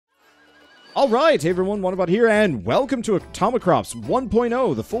Alright, hey everyone, Wanderbot here, and welcome to Atomicrops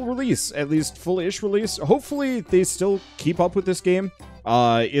 1.0, the full release, at least full-ish release. Hopefully they still keep up with this game.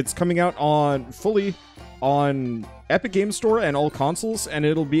 It's coming out fully on Epic Games Store and all consoles, and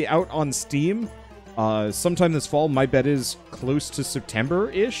it'll be out on Steam sometime this fall. My bet is close to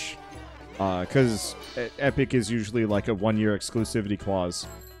September-ish, because Epic is usually like a one-year exclusivity clause.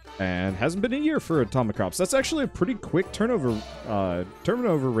 And hasn't been a year for Atomicrops. That's actually a pretty quick turnover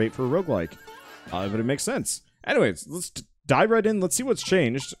rate for a roguelike. But it makes sense. Anyways, let's dive right in. Let's see what's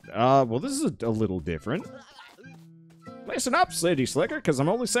changed. Well, this is a little different. Listen up, City Slicker, because I'm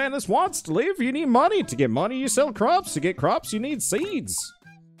only saying this once. To live, you need money. To get money, you sell crops. To get crops, you need seeds.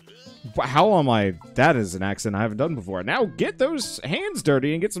 How am I? That is an accent I haven't done before. Now get those hands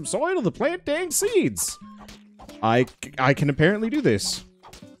dirty and get some soil to plant dang seeds. I can apparently do this.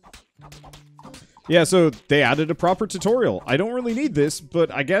 Yeah, so they added a proper tutorial. I don't really need this,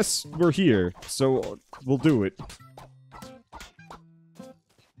 but I guess we're here, so we'll do it.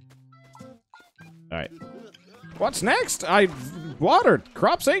 Alright. What's next? I watered.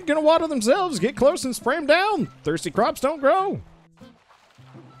 Crops ain't gonna water themselves. Get close and spray them down. Thirsty crops don't grow.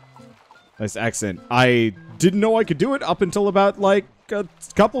 Nice accent. I didn't know I could do it up until about, like, a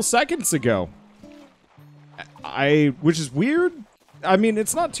couple seconds ago. Which is weird. I mean,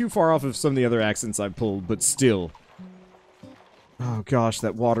 it's not too far off of some of the other accents I've pulled, but still. Oh gosh,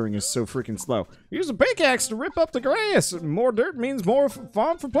 that watering is so freaking slow. Use a pickaxe to rip up the grass. More dirt means more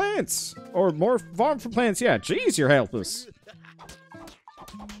farm for plants. Or more farm for plants, yeah. Jeez, you're helpless.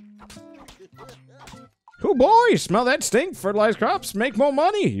 Oh boy, smell that stink. Fertilize crops, make more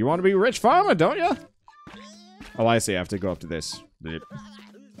money. You want to be a rich farmer, don't you? Oh, I see. I have to go up to this.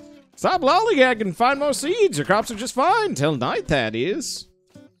 Stop lollygagging and find more seeds. Your crops are just fine. Till night, that is.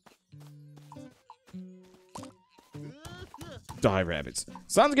 Die, rabbits.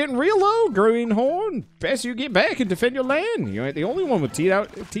 Sun's getting real low, greenhorn. Best you get back and defend your land. You ain't the only one with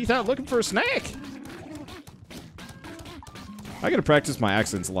teeth out looking for a snack. I gotta practice my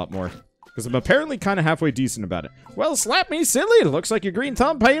accents a lot more, because I'm apparently kind of halfway decent about it. Well, slap me silly. It looks like your green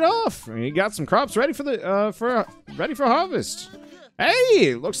thumb paid off. You got some crops ready for the ready for harvest.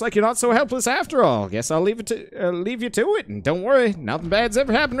 Hey, looks like you're not so helpless after all. Guess I'll leave you to it, and don't worry, nothing bad's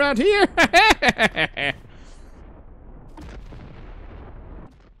ever happened around here.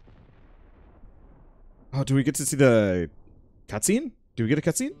 Oh, do we get to see the cutscene? Do we get a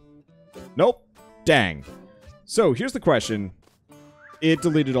cutscene? Nope. Dang. So here's the question. It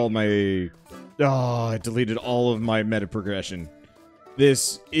deleted all my. Oh, it deleted all of my meta progression.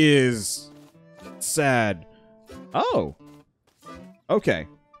 This is sad. Oh. Okay.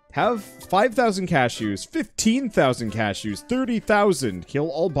 Have 5,000 cashews, 15,000 cashews, 30,000. Kill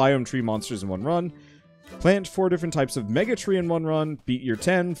all biome tree monsters in one run. Plant 4 different types of mega tree in one run. Beat your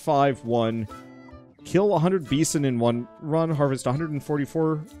 10, 5, 1. Kill 100 bison in one run. Harvest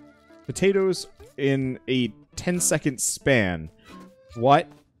 144 potatoes in a 10-second span. What?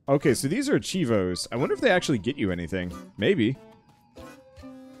 Okay, so these are achievos. I wonder if they actually get you anything. Maybe.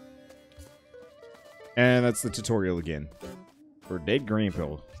 And that's the tutorial again. For dead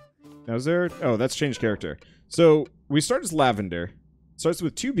grandpa. Now is there... Oh, that's changed character. So, we start as Lavender. Starts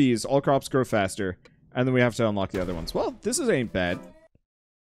with 2 bees, all crops grow faster. And then we have to unlock the other ones. Well, this ain't bad.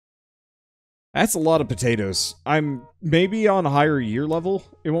 That's a lot of potatoes. I'm maybe on a higher year level.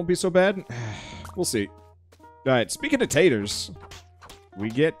 It won't be so bad. We'll see. Alright, speaking of taters. We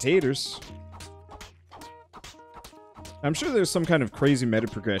get taters. I'm sure there's some kind of crazy meta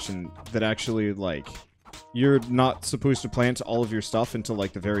progression that actually, like... You're not supposed to plant all of your stuff until,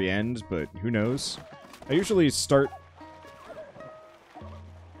 like, the very end, but who knows? I usually start...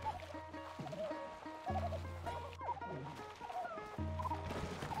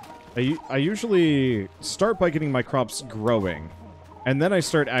 I usually start by getting my crops growing, and then I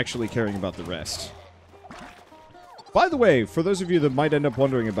start actually caring about the rest. By the way, for those of you that might end up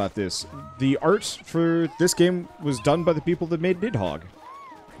wondering about this, the art for this game was done by the people that made Nidhogg.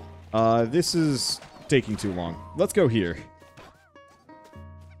 This is... taking too long. Let's go here.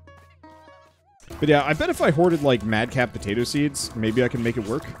 But yeah, I bet if I hoarded like madcap potato seeds, maybe I can make it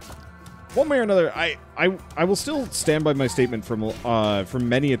work. One way or another, I will still stand by my statement from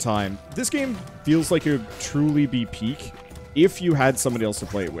many a time. This game feels like it would truly be peak if you had somebody else to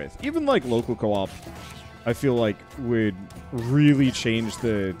play it with. Even like local co-op, I feel like would really change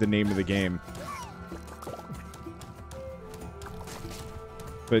the name of the game.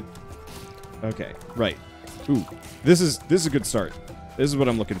 But okay, right. Ooh, this is a good start. This is what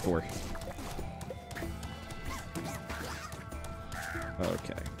I'm looking for.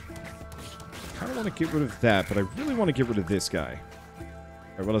 Okay. I kind of want to get rid of that, but I really want to get rid of this guy.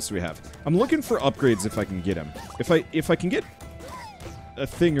 Alright, what else do we have? I'm looking for upgrades if I can get them. If I can get a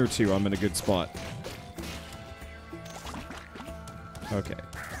thing or two, I'm in a good spot. Okay.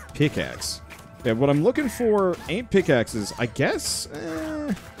 Pickaxe. Yeah, what I'm looking for ain't pickaxes. I guess?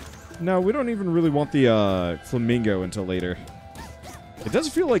 No, we don't even really want the flamingo until later. It does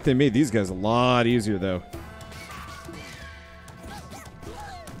feel like they made these guys a lot easier, though.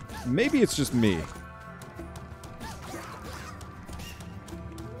 Maybe it's just me.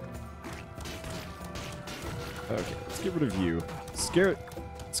 Okay, let's get rid of you. Scared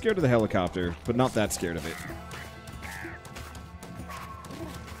of the helicopter, but not that scared of it.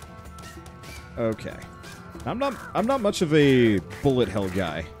 Okay. I'm not much of a bullet hell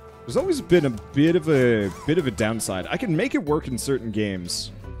guy. There's always been a bit of a downside. I can make it work in certain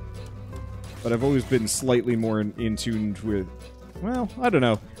games, but I've always been slightly more in tune with. Well, I don't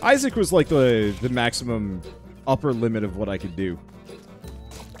know. Isaac was like the maximum upper limit of what I could do,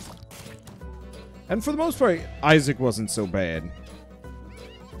 and for the most part, Isaac wasn't so bad.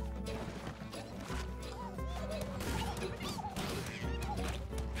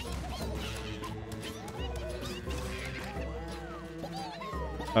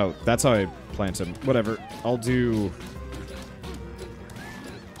 Oh, that's how I plant him. Whatever. I'll do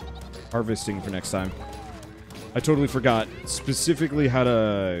harvesting for next time. I totally forgot specifically how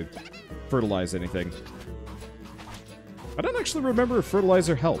to fertilize anything. I don't actually remember if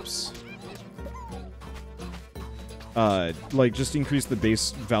fertilizer helps. Like, just increase the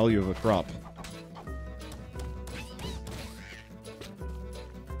base value of a crop.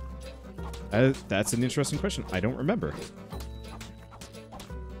 That's an interesting question. I don't remember.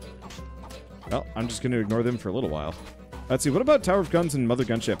 Well, I'm just going to ignore them for a little while. Let's see, what about Tower of Guns and Mother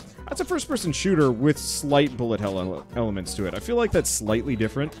Gunship? That's a first-person shooter with slight bullet hell elements to it. I feel like that's slightly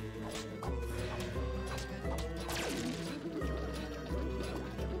different.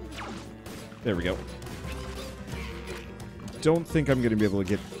 There we go. Don't think I'm going to be able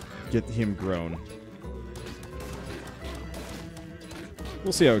to get him grown.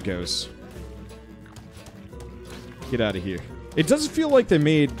 We'll see how it goes. Get out of here. It doesn't feel like they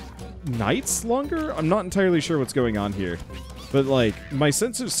made nights longer? I'm not entirely sure what's going on here. But, like, my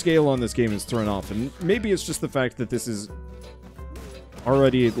sense of scale on this game is thrown off. And maybe it's just the fact that this is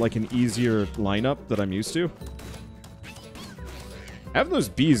already, like, an easier lineup that I'm used to. Having those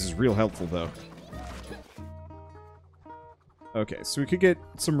bees is real helpful, though. Okay, so we could get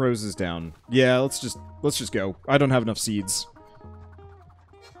some roses down. Yeah, let's just go. I don't have enough seeds.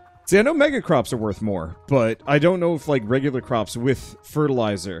 See, I know mega crops are worth more, but I don't know if, like, regular crops with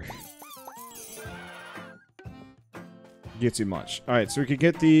fertilizer get too much. Alright, so we could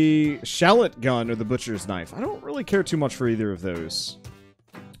get the shallot gun or the butcher's knife. I don't really care too much for either of those.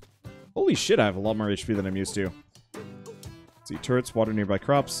 Holy shit, I have a lot more HP than I'm used to. Let's see, turrets, water nearby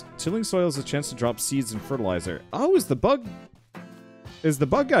crops. Tilling soil is a chance to drop seeds and fertilizer. Oh, is the bug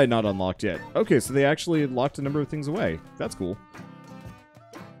guy not unlocked yet? Okay, so they actually locked a number of things away. That's cool.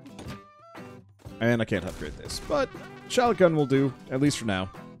 And I can't upgrade this, but shallot gun will do, at least for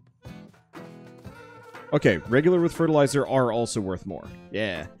now. Okay, regular with fertilizer are also worth more.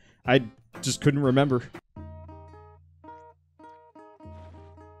 Yeah, I just couldn't remember.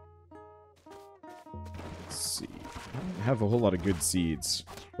 Let's see. I don't have a whole lot of good seeds.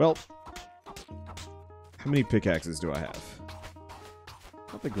 Well, how many pickaxes do I have?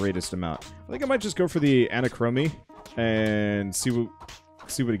 Not the greatest amount. I think I might just go for the anachromy and see what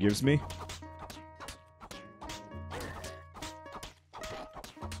it gives me.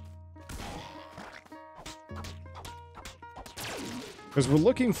 Because we're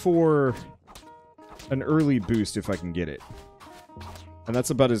looking for an early boost if I can get it. And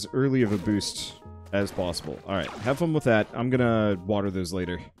that's about as early of a boost as possible. Alright, have fun with that. I'm gonna water those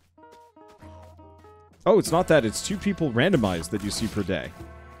later. Oh, it's not that. It's 2 people randomized that you see per day.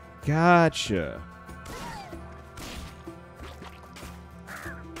 Gotcha.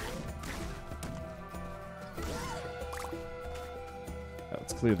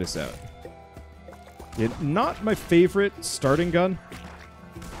 Let's clear this out. Yeah, not my favorite starting gun.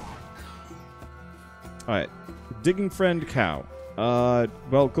 Alright. Digging friend cow.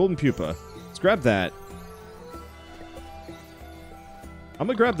 Well, golden pupa. Let's grab that. I'm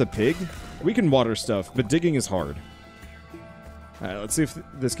gonna grab the pig. We can water stuff, but digging is hard. Alright, let's see if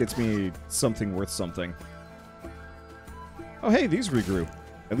this gets me something worth something. Oh, hey, these regrew.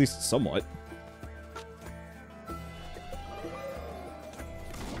 At least somewhat.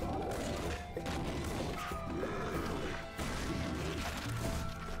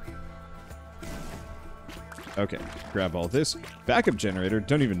 Okay, grab all this. Backup generator,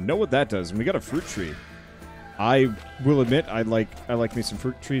 don't even know what that does, and we got a fruit tree. I will admit, I like me some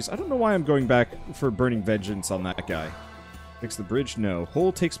fruit trees. I don't know why I'm going back for burning vengeance on that guy. Fix the bridge? No.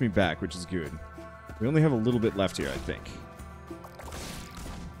 Hole takes me back, which is good. We only have a little bit left here, I think.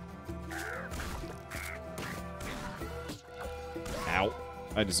 Ow.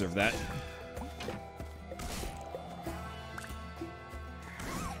 I deserve that.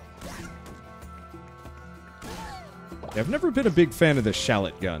 Yeah, I've never been a big fan of the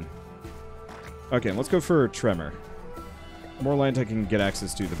shallot gun. Okay, let's go for a tremor. The more land I can get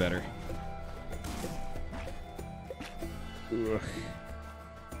access to, the better. Ugh.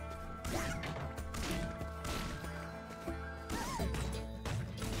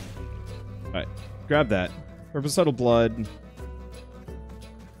 Alright, grab that. Herbicidal blood.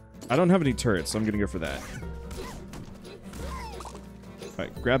 I don't have any turrets, so I'm gonna go for that.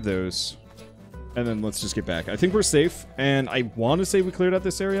 Alright, grab those. And then let's just get back. I think we're safe, and I want to say we cleared out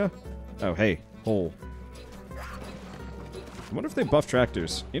this area. Oh, hey. Hole. I wonder if they buff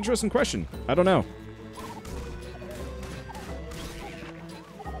tractors. Interesting question. I don't know.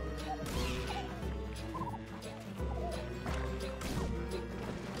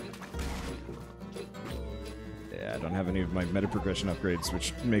 Yeah, I don't have any of my meta progression upgrades,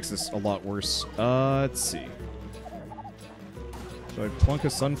 which makes this a lot worse. Let's see. Do I plunk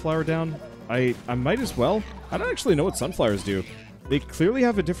a sunflower down? I might as well. I don't actually know what sunflowers do. They clearly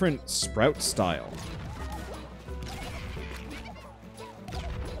have a different sprout style.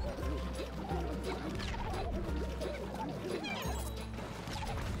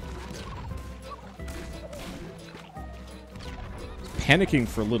 Panicking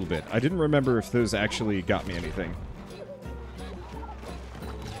for a little bit. I didn't remember if those actually got me anything.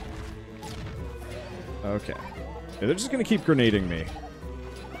 Okay. Yeah, they're just gonna keep grenading me.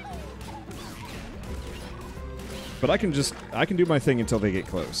 But I can do my thing until they get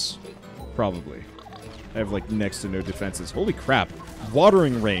close. Probably. I have, like, next to no defenses. Holy crap.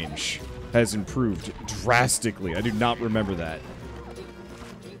 Watering range has improved drastically. I do not remember that.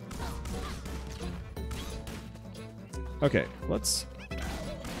 Okay, let's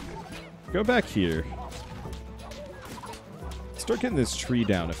go back here. Start getting this tree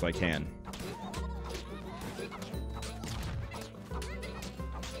down if I can.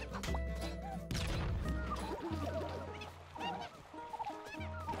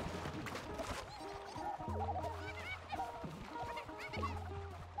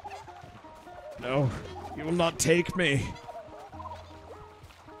 No, you will not take me.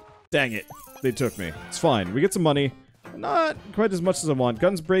 Dang it. They took me. It's fine. We get some money. Not quite as much as I want.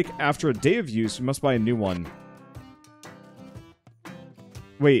 Guns break after a day of use. You must buy a new one.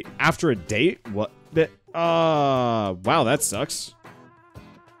 Wait, after a day? What? Wow, that sucks.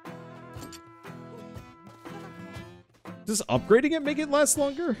 Does upgrading it make it last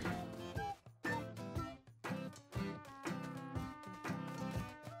longer?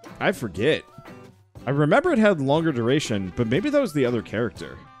 I forget. I remember it had longer duration, but maybe that was the other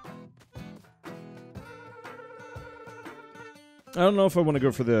character. I don't know if I want to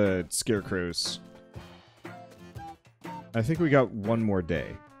go for the scarecrows. I think we got one more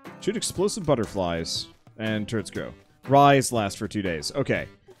day. Shoot explosive butterflies, and turrets grow. Rye's last for 2 days. Okay.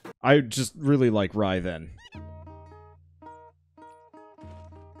 I just really like rye then.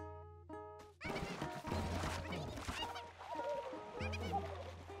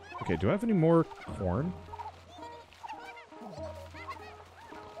 Okay, do I have any more corn?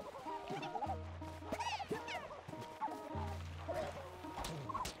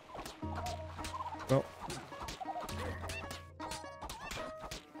 Well.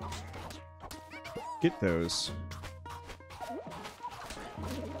 Get those.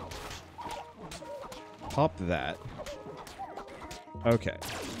 Pop that. Okay.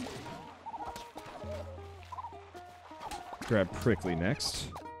 Grab prickly next.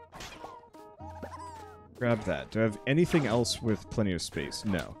 Grab that. Do I have anything else with plenty of space?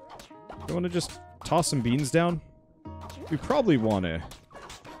 No. Do I want to just toss some beans down? We probably want to.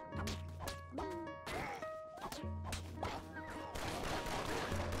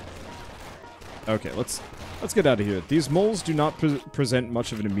 Okay, let's get out of here. These moles do not present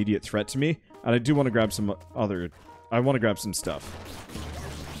much of an immediate threat to me, and I do want to grab some other. I want to grab some stuff.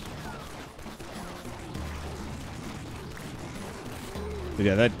 But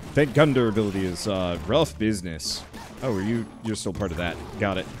yeah, that gun durability is rough business. Oh, you're still part of that.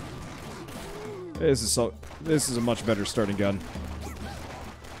 Got it. This is a much better starting gun.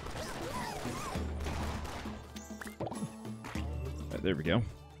 Right, there we go.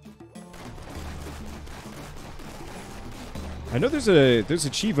 I know there's a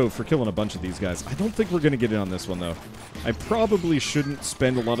Chivo for killing a bunch of these guys. I don't think we're gonna get in on this one though. I probably shouldn't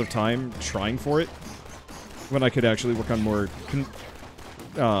spend a lot of time trying for it. when I could actually work on more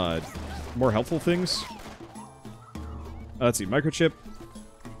helpful things. Let's see, microchip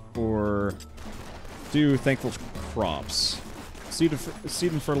or do thankful crops. Seed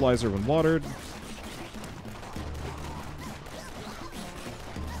and fertilizer when watered.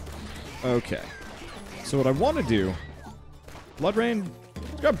 Okay. So what I want to do, blood rain.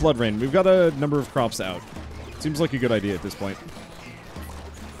 We've got blood rain. We've got a number of crops out. Seems like a good idea at this point.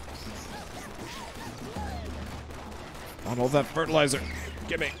 Not all that fertilizer.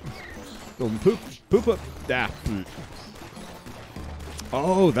 Gimme. Poop. Poop up. Ah.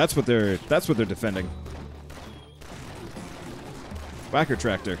 Oh, that's what they're defending. Whacker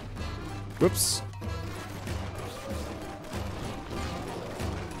tractor. Whoops.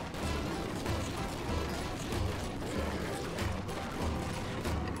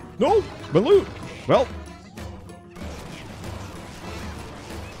 No! My loot! Well.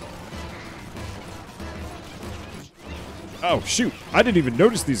 Oh, shoot. I didn't even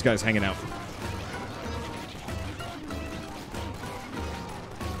notice these guys hanging out.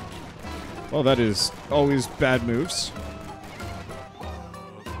 Well, that is always bad moves.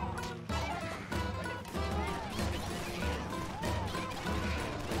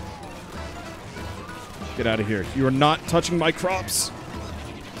 Get out of here. You are not touching my crops.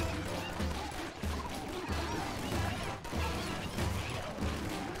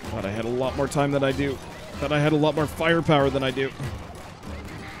 Thought I had a lot more time than I do. Thought I had a lot more firepower than I do.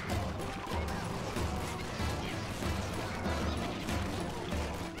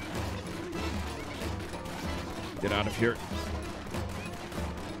 Get out of here.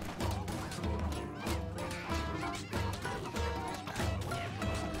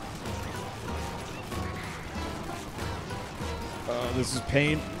 This is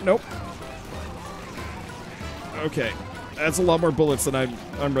pain. Nope. Okay. That's a lot more bullets than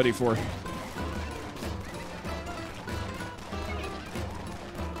I'm ready for.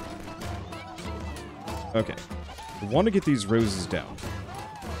 Okay. I want to get these roses down.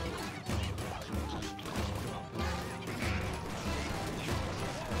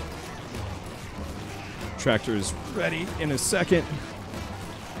 Tractor is ready in a second.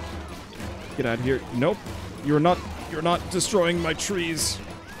 Get out of here. Nope. You're not destroying my trees.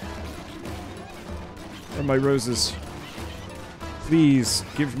 Or my roses. Please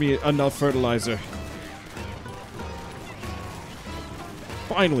give me enough fertilizer.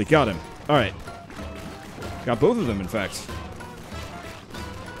 Finally got him. Alright. Got both of them, in fact.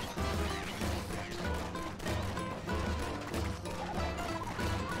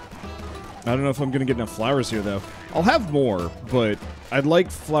 I don't know if I'm gonna get enough flowers here, though. I'll have more, but I'd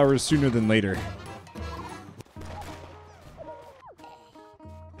like flowers sooner than later.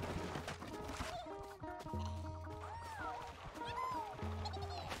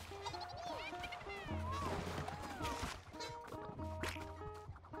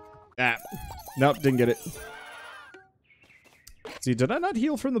 Ah. Nope, didn't get it. See, did I not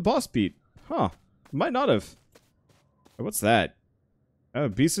heal from the boss beat? Huh. Might not have. Oh, what's that? Oh,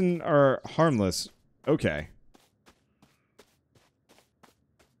 bison are harmless. Okay.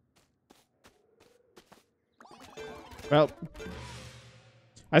 Well,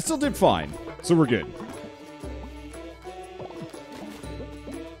 I still did fine, so we're good.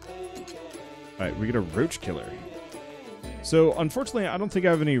 Alright, we get a roach killer. So, unfortunately, I don't think I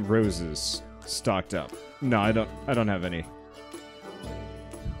have any roses stocked up. No, I don't have any.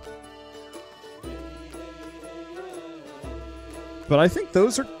 But I think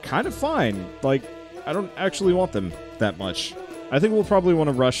those are kind of fine. Like, I don't actually want them that much. I think we'll probably want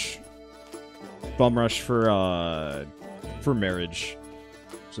to bum rush for marriage.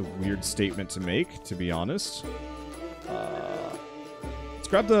 It's a weird statement to make, to be honest. Let's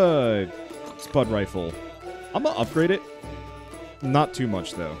grab the spud rifle. I'm gonna upgrade it. Not too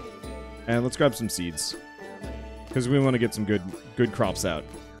much, though. And let's grab some seeds. Because we want to get some good crops out.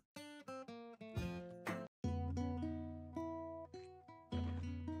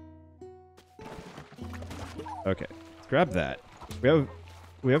 Okay, grab that.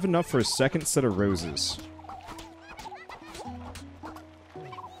 We have enough for a second set of roses.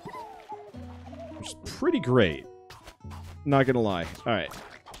 Which is pretty great. Not gonna lie. Alright.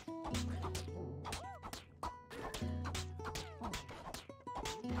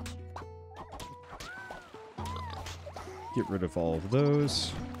 Get rid of all of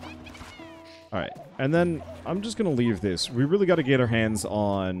those. Alright, and then I'm just gonna leave this. We really gotta get our hands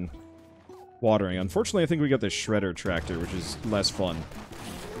on watering. Unfortunately, I think we got the shredder tractor, which is less fun.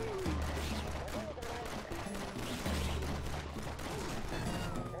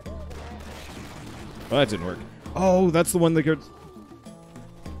 Oh, that didn't work. Oh, that's the one that goes...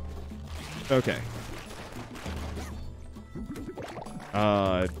 Okay.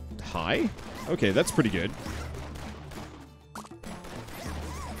 High? Okay, that's pretty good.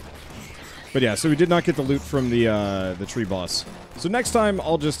 But yeah, so we did not get the loot from the tree boss. So next time,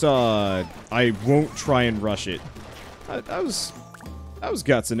 I'll just, I won't try and rush it. I was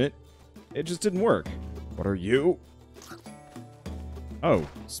gutsing it. It just didn't work. What are you? Oh,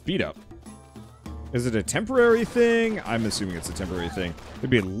 speed up. Is it a temporary thing? I'm assuming it's a temporary thing. It'd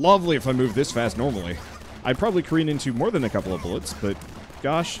be lovely if I moved this fast normally. I'd probably careen into more than a couple of bullets, but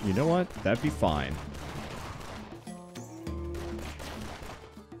gosh, you know what? That'd be fine.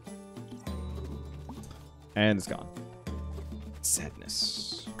 And it's gone.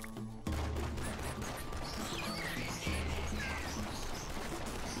 Sadness.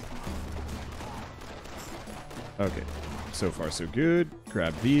 Okay, so far so good.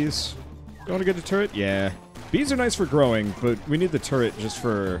 Grab these. You want to get a turret? Yeah. Bees are nice for growing, but we need the turret just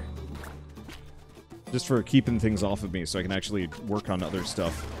for keeping things off of me so I can actually work on other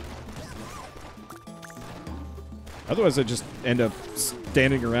stuff. Otherwise, I just end up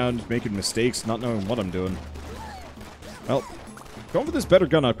standing around making mistakes, not knowing what I'm doing. Well, going for this better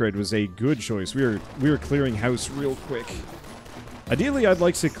gun upgrade was a good choice. We were clearing house real quick. Ideally, I'd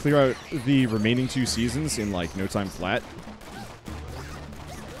like to clear out the remaining 2 seasons in, like, no time flat.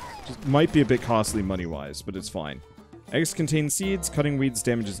 Just might be a bit costly money-wise, but it's fine. Eggs contain seeds. Cutting weeds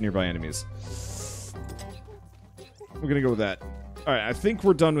damages nearby enemies. We're gonna go with that. Alright, I think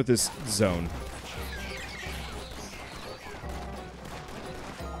we're done with this zone.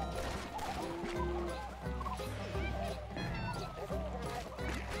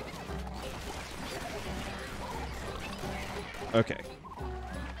 Okay.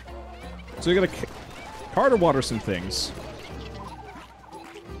 So we got a car to water some things.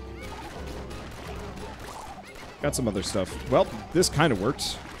 Got some other stuff. Well, this kind of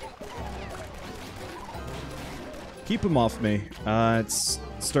worked. Keep them off me. Let's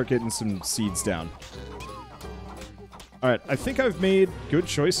start getting some seeds down. Alright, I think I've made good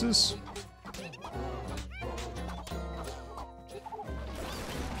choices.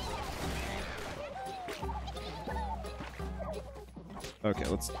 Okay,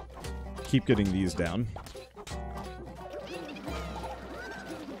 let's keep getting these down.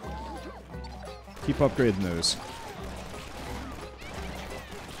 Keep upgrading those.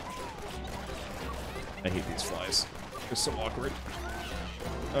 I hate these flies. They're so awkward.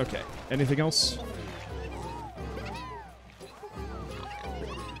 Okay, anything else?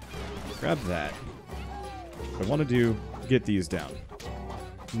 Grab that. I want to do, get these down.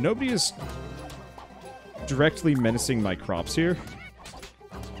 Nobody is directly menacing my crops here.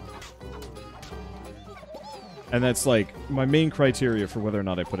 And that's, like, my main criteria for whether or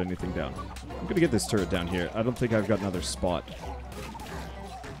not I put anything down. I'm gonna get this turret down here. I don't think I've got another spot.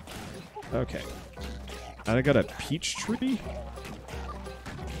 Okay. And I got a peach tree?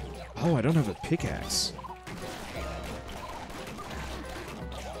 Oh, I don't have a pickaxe.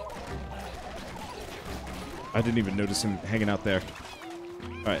 I didn't even notice him hanging out there.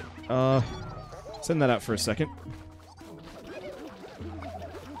 Alright, send that out for a second.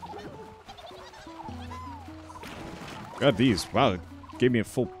 Grab these. Wow, it gave me a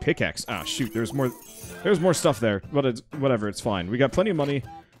full pickaxe. Ah, shoot, there's more stuff there. But it's, whatever, it's fine. We got plenty of money.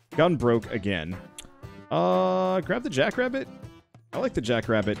 Gone broke again. Grab the jackrabbit. I like the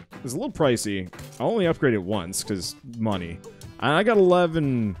jackrabbit. It's a little pricey. I'll only upgrade it once, because money. And I got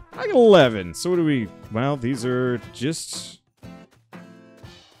 11. I got 11. So what do we... Well, these are just...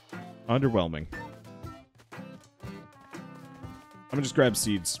 underwhelming. I'm gonna just grab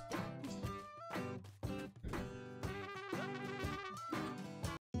seeds.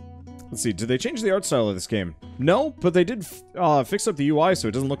 Let's see, did they change the art style of this game? No, but they did fix up the UI so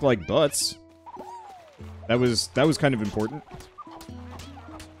it doesn't look like butts. That was kind of important.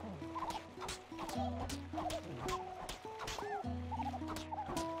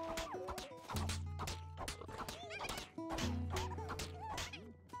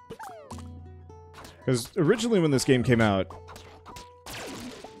 Because originally when this game came out,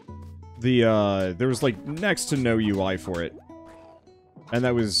 there was like next to no UI for it. And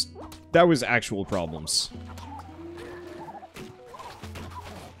that was actual problems.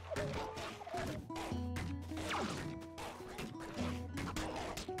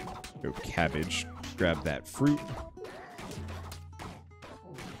 Go cabbage. Grab that fruit.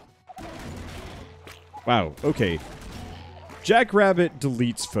 Wow, okay. Jackrabbit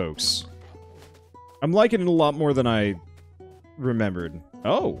deletes folks. I'm liking it a lot more than I remembered.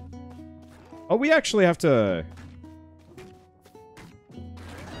 Oh. Oh, we actually have to...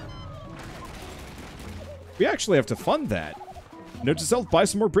 We actually have to fund that. Note to self, buy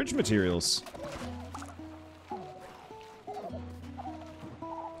some more bridge materials.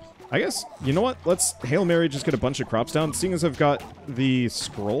 I guess, you know what? Let's Hail Mary just get a bunch of crops down, seeing as I've got the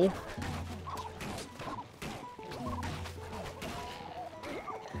scroll.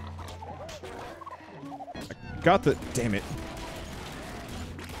 I got the... Damn it.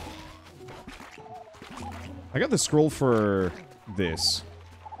 I got the scroll for this.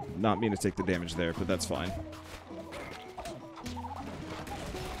 Not mean to take the damage there, but that's fine.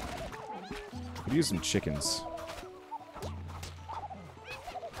 Could use some chickens.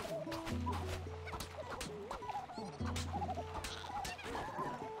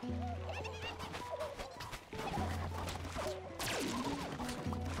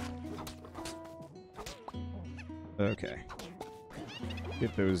 Okay.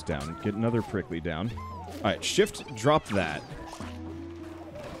 Get those down. Get another prickly down. Alright, shift, drop that.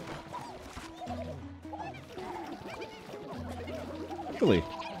 Really?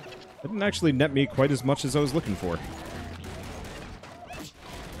 That didn't actually net me quite as much as I was looking for.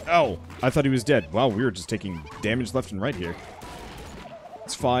 Oh! I thought he was dead. Wow, we were just taking damage left and right here.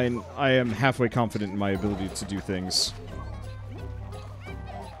 It's fine. I am halfway confident in my ability to do things.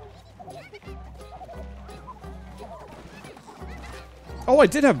 Oh, I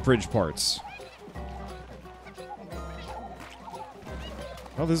did have bridge parts.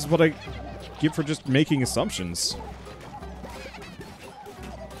 Well, this is what I get for just making assumptions.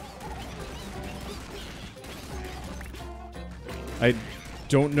 I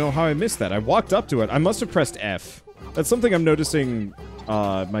don't know how I missed that. I walked up to it. I must have pressed F. That's something I'm noticing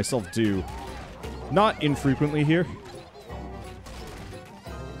myself do. Not infrequently here.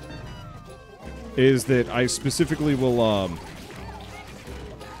 Is that I specifically will,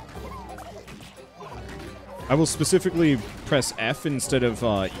 I will specifically press F instead of,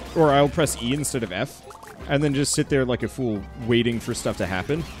 or I'll press E instead of F, and then just sit there like a fool waiting for stuff to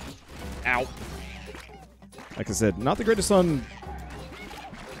happen. Ow. Like I said, not the greatest on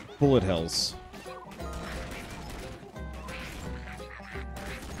bullet hells.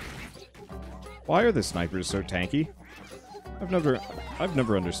 Why are the snipers so tanky? I've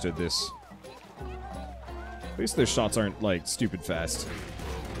never understood this. At least their shots aren't, like, stupid fast.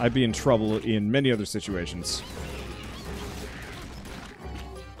 I'd be in trouble in many other situations.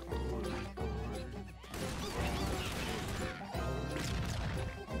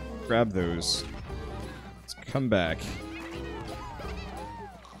 Grab those. Let's come back.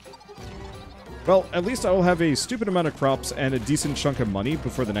 Well, at least I will have a stupid amount of crops and a decent chunk of money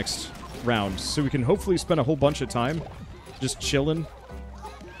before the next round, so we can hopefully spend a whole bunch of time just chilling.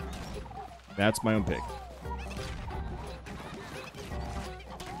 That's my own pick.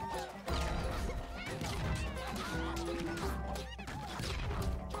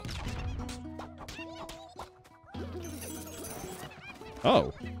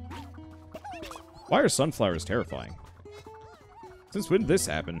 Oh. Why are sunflowers terrifying? Since when did this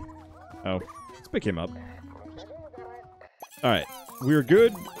happen? Oh, let's pick him up. Alright, we're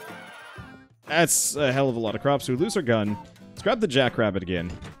good. That's a hell of a lot of crops. We lose our gun. Let's grab the jackrabbit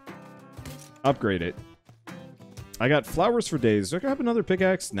again. Upgrade it. I got flowers for days. Do I grab another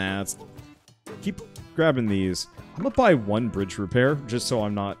pickaxe? Nah, let's keep grabbing these. I'm gonna buy one bridge repair, just so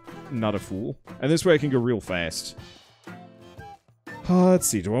I'm not a fool. And this way I can go real fast. Let's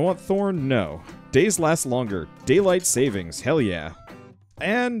see, do I want thorn? No. Days last longer. Daylight savings. Hell yeah.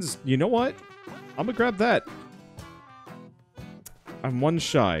 And, you know what? I'm gonna grab that. I'm one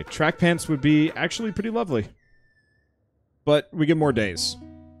shy. Track pants would be actually pretty lovely. But we get more days.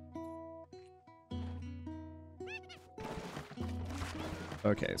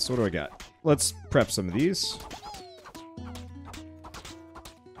 Okay, so what do I got? Let's prep some of these.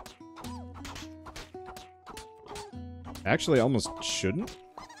 Actually, I almost shouldn't.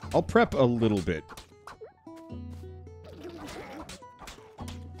 I'll prep a little bit.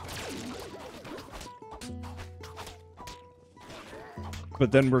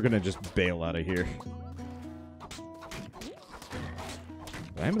 But then we're gonna just bail out of here.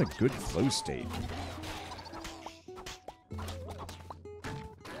 I'm in a good flow state.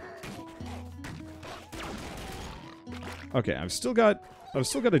 Okay, I've still got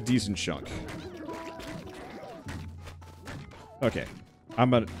a decent chunk. Okay,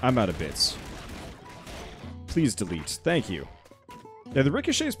 I'm out of bits. Please delete. Thank you. Yeah, the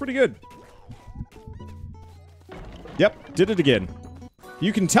ricochet is pretty good. Yep, did it again.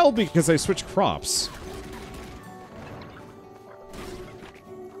 You can tell because I switched crops.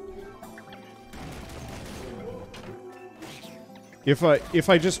 If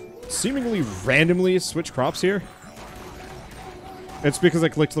I just seemingly randomly switch crops here, it's because I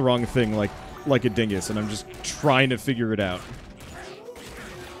clicked the wrong thing like a dingus, and I'm just trying to figure it out.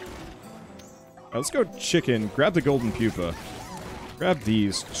 Let's go chicken, grab the golden pupa. Grab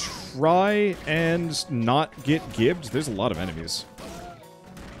these. Try and not get gibbed. There's a lot of enemies.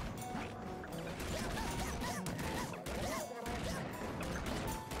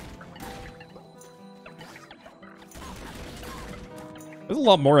 There's a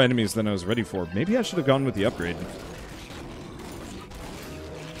lot more enemies than I was ready for. Maybe I should have gone with the upgrade.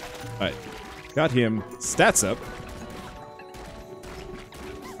 Alright. Got him. Stats up.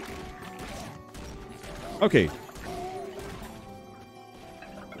 Okay.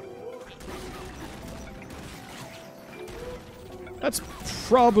 That's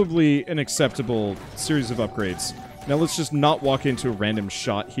probably an acceptable series of upgrades. Now let's just not walk into a random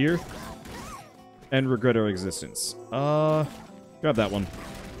shot here and regret our existence. Grab that one.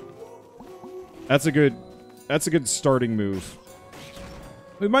 That's a good starting move.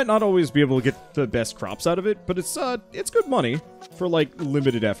 We might not always be able to get the best crops out of it, but it's good money for like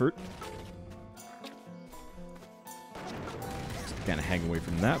limited effort. Just kind of hang away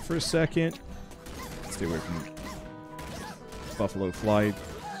from that for a second. Stay away from buffalo fly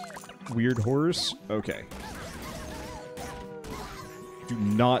weird horrors. Okay. Do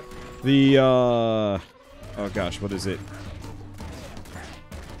not oh gosh, what is it?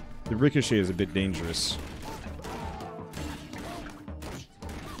 The ricochet is a bit dangerous.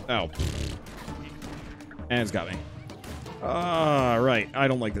 Oh. And it's got me. Right. I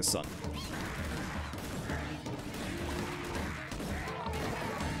don't like this sun.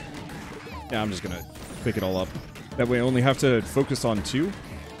 Yeah, I'm just gonna pick it all up. That way I only have to focus on 2.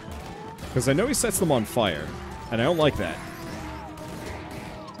 Because I know he sets them on fire. And I don't like that.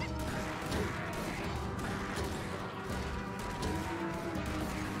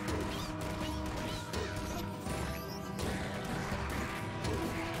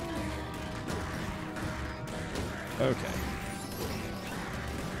 Okay.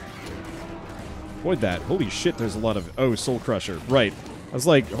 Avoid that. Holy shit, there's a lot of... Oh, Soul Crusher. Right. I was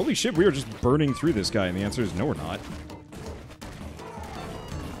like, holy shit, we are just burning through this guy, and the answer is no, we're not.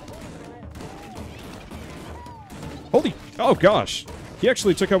 Holy... Oh, gosh. He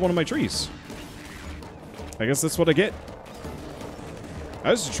actually took out one of my trees. I guess that's what I get.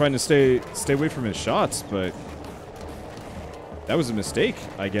 I was just trying to stay away from his shots, but... That was a mistake,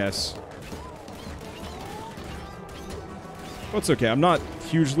 I guess. Well, it's okay. I'm not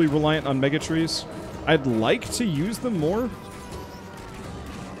hugely reliant on mega trees. I'd like to use them more.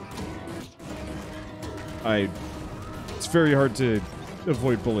 It's very hard to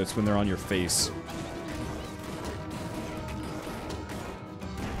avoid bullets when they're on your face.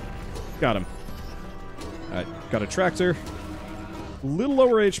 Got him. Alright, got a tractor. A little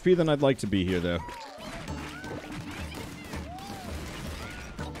lower HP than I'd like to be here, though.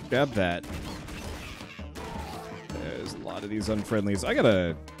 Grab that. There's a lot of these unfriendlies. I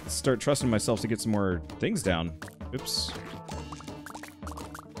gotta start trusting myself to get some more things down. Oops.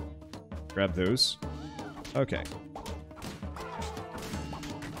 Grab those. Okay.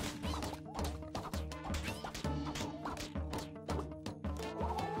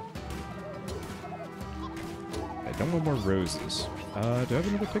 I don't want more roses. Do I have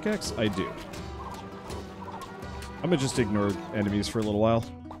another pickaxe? I do. I'm gonna just ignore enemies for a little while.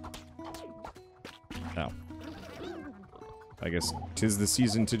 Oh. I guess 'tis the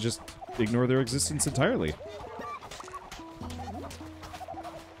season to just ignore their existence entirely.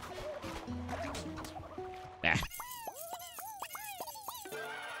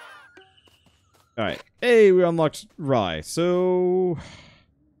 Alright. Hey, we unlocked rye. So...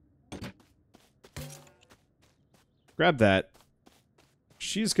 grab that.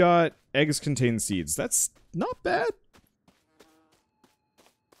 She's got eggs contain seeds. That's not bad.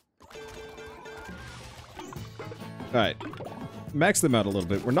 Alright. Max them out a little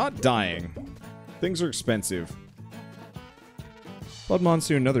bit. We're not dying. Things are expensive. Blood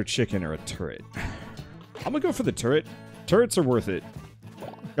monster, another chicken, or a turret. I'm gonna go for the turret. Turrets are worth it.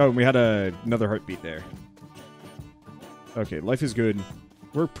 Oh, and we had another heartbeat there. Okay, life is good.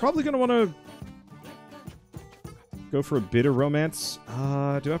 We're probably gonna want to go for a bit of romance.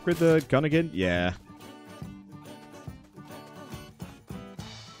 Do I upgrade the gun again? Yeah.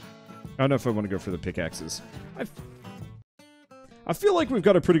 I don't know if I want to go for the pickaxes. I feel like we've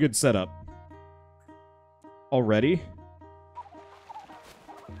got a pretty good setup already.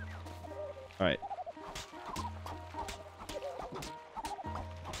 Alright.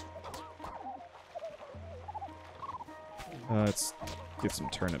 Let's get some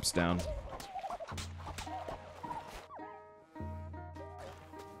turnips down.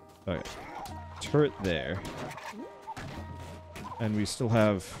 Okay. Turret there. And we still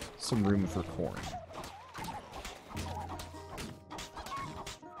have some room for corn.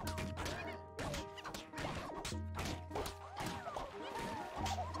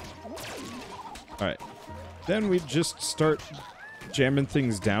 Alright. Then we just start jamming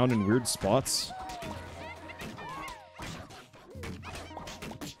things down in weird spots.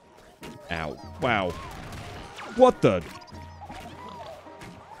 Ow. Wow. What the?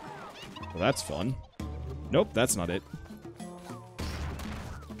 Well, that's fun. Nope, that's not it.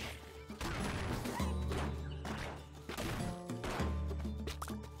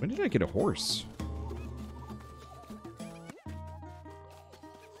 When did I get a horse?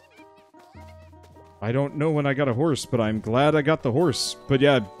 I don't know when I got a horse, but I'm glad I got the horse. But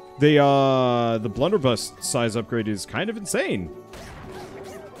yeah, the blunderbuss size upgrade is kind of insane.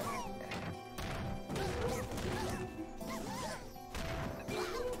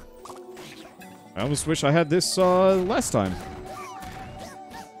 I almost wish I had this last time.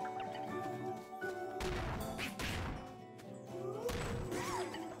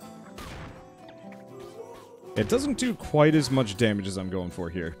 It doesn't do quite as much damage as I'm going for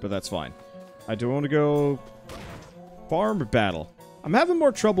here, but that's fine. I do want to go farm or battle. I'm having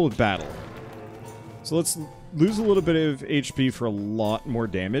more trouble with battle. So let's lose a little bit of HP for a lot more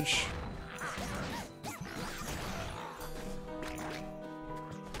damage.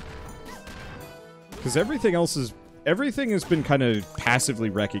 Because everything has been kind of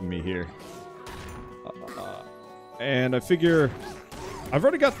passively wrecking me here. And I figure I've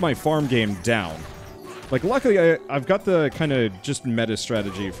already got my farm game down. Like, luckily, I've got the kind of just meta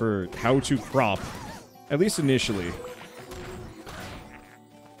strategy for how to crop, at least initially.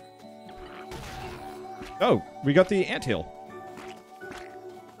 Oh, we got the anthill.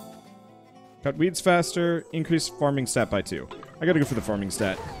 Cut weeds faster, increase farming stat by 2. I gotta go for the farming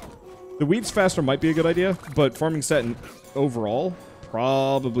stat. The weeds faster might be a good idea, but farming stat overall,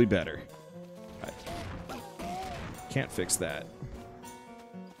 probably better. Right. Can't fix that.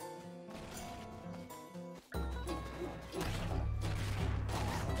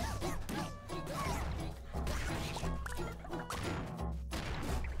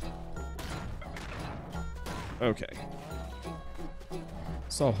 Okay.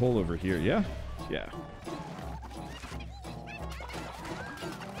 Saw a hole over here, yeah? Yeah.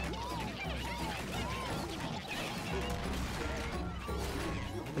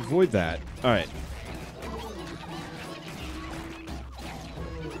 Avoid that. Alright.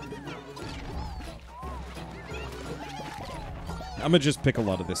 I'm gonna just pick a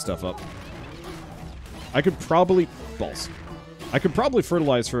lot of this stuff up. I could probably... balls. I could probably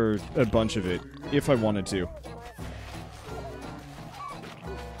fertilize for a bunch of it, if I wanted to.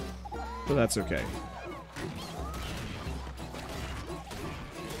 But that's okay.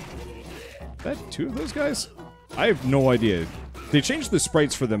 Is that 2 of those guys? I have no idea. They changed the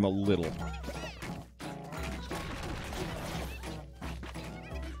sprites for them a little.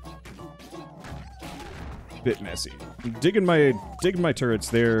 Bit messy. I'm digging my turrets.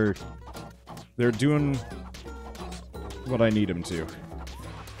 They're doing what I need them to.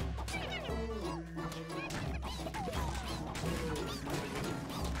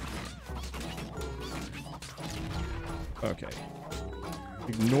 Okay.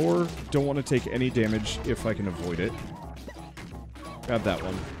 Ignore. Don't want to take any damage if I can avoid it. Grab that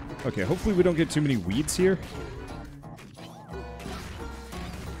one. Okay, hopefully we don't get too many weeds here.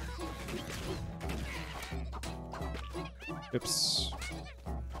 Oops.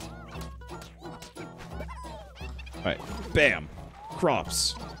 Alright, bam!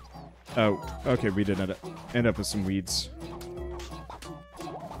 Crops. Oh, okay, we did end up with some weeds.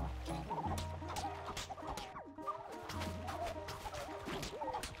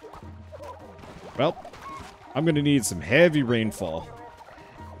 Well, I'm gonna need some heavy rainfall.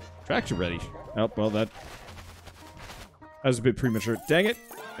 Tractor ready. Oh, well, that was a bit premature. Dang it!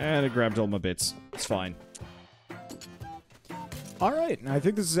 And it grabbed all my bits. It's fine. Alright, I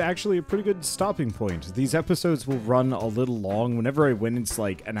think this is actually a pretty good stopping point. These episodes will run a little long. Whenever I win, it's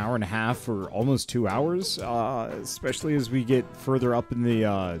like an hour and a half or almost 2 hours, especially as we get further up in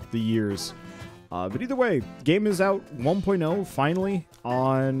the years. But either way, game is out 1.0 finally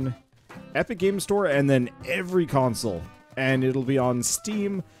on Epic Game Store and then every console. And it'll be on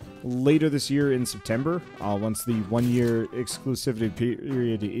Steam later this year in September, once the 1-year exclusivity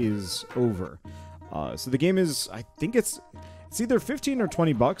period is over. So the game is, I think it's either 15 or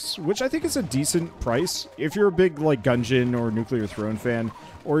 20 bucks, which I think is a decent price if you're a big like Gungeon or Nuclear Throne fan,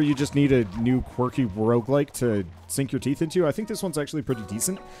 or you just need a new quirky roguelike to sink your teeth into. I think this one's actually pretty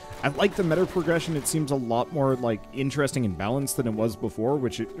decent. I like the meta progression. It seems a lot more like interesting and balanced than it was before,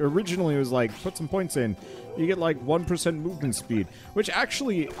 which it originally was like, put some points in, you get like 1% movement speed, which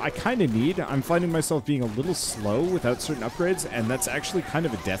actually I kind of need. I'm finding myself being a little slow without certain upgrades, and that's actually kind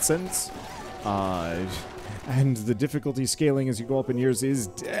of a death sentence. And the difficulty scaling as you go up in years is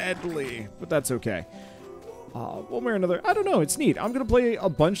deadly, but that's okay. One way or another, I don't know, it's neat. I'm going to play a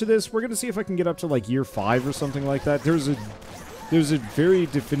bunch of this. We're going to see if I can get up to, like, year 5 or something like that. There's a very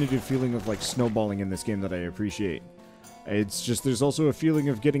definitive feeling of, like, snowballing in this game that I appreciate. It's just, there's also a feeling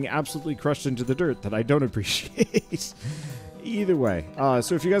of getting absolutely crushed into the dirt that I don't appreciate. Either way.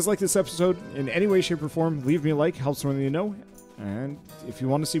 So if you guys like this episode in any way, shape, or form, leave me a like, helps someone you know. And if you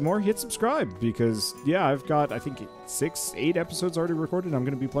want to see more, hit subscribe, because, yeah, I've got, I think, 6, 8 episodes already recorded. I'm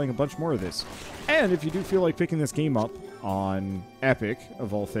going to be playing a bunch more of this. And if you do feel like picking this game up on Epic,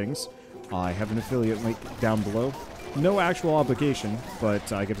 of all things, I have an affiliate link down below. No actual obligation,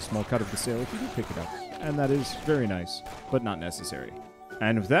 but I get a small cut of the sale if you do pick it up. And that is very nice, but not necessary.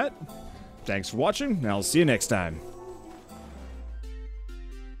 And with that, thanks for watching, and I'll see you next time.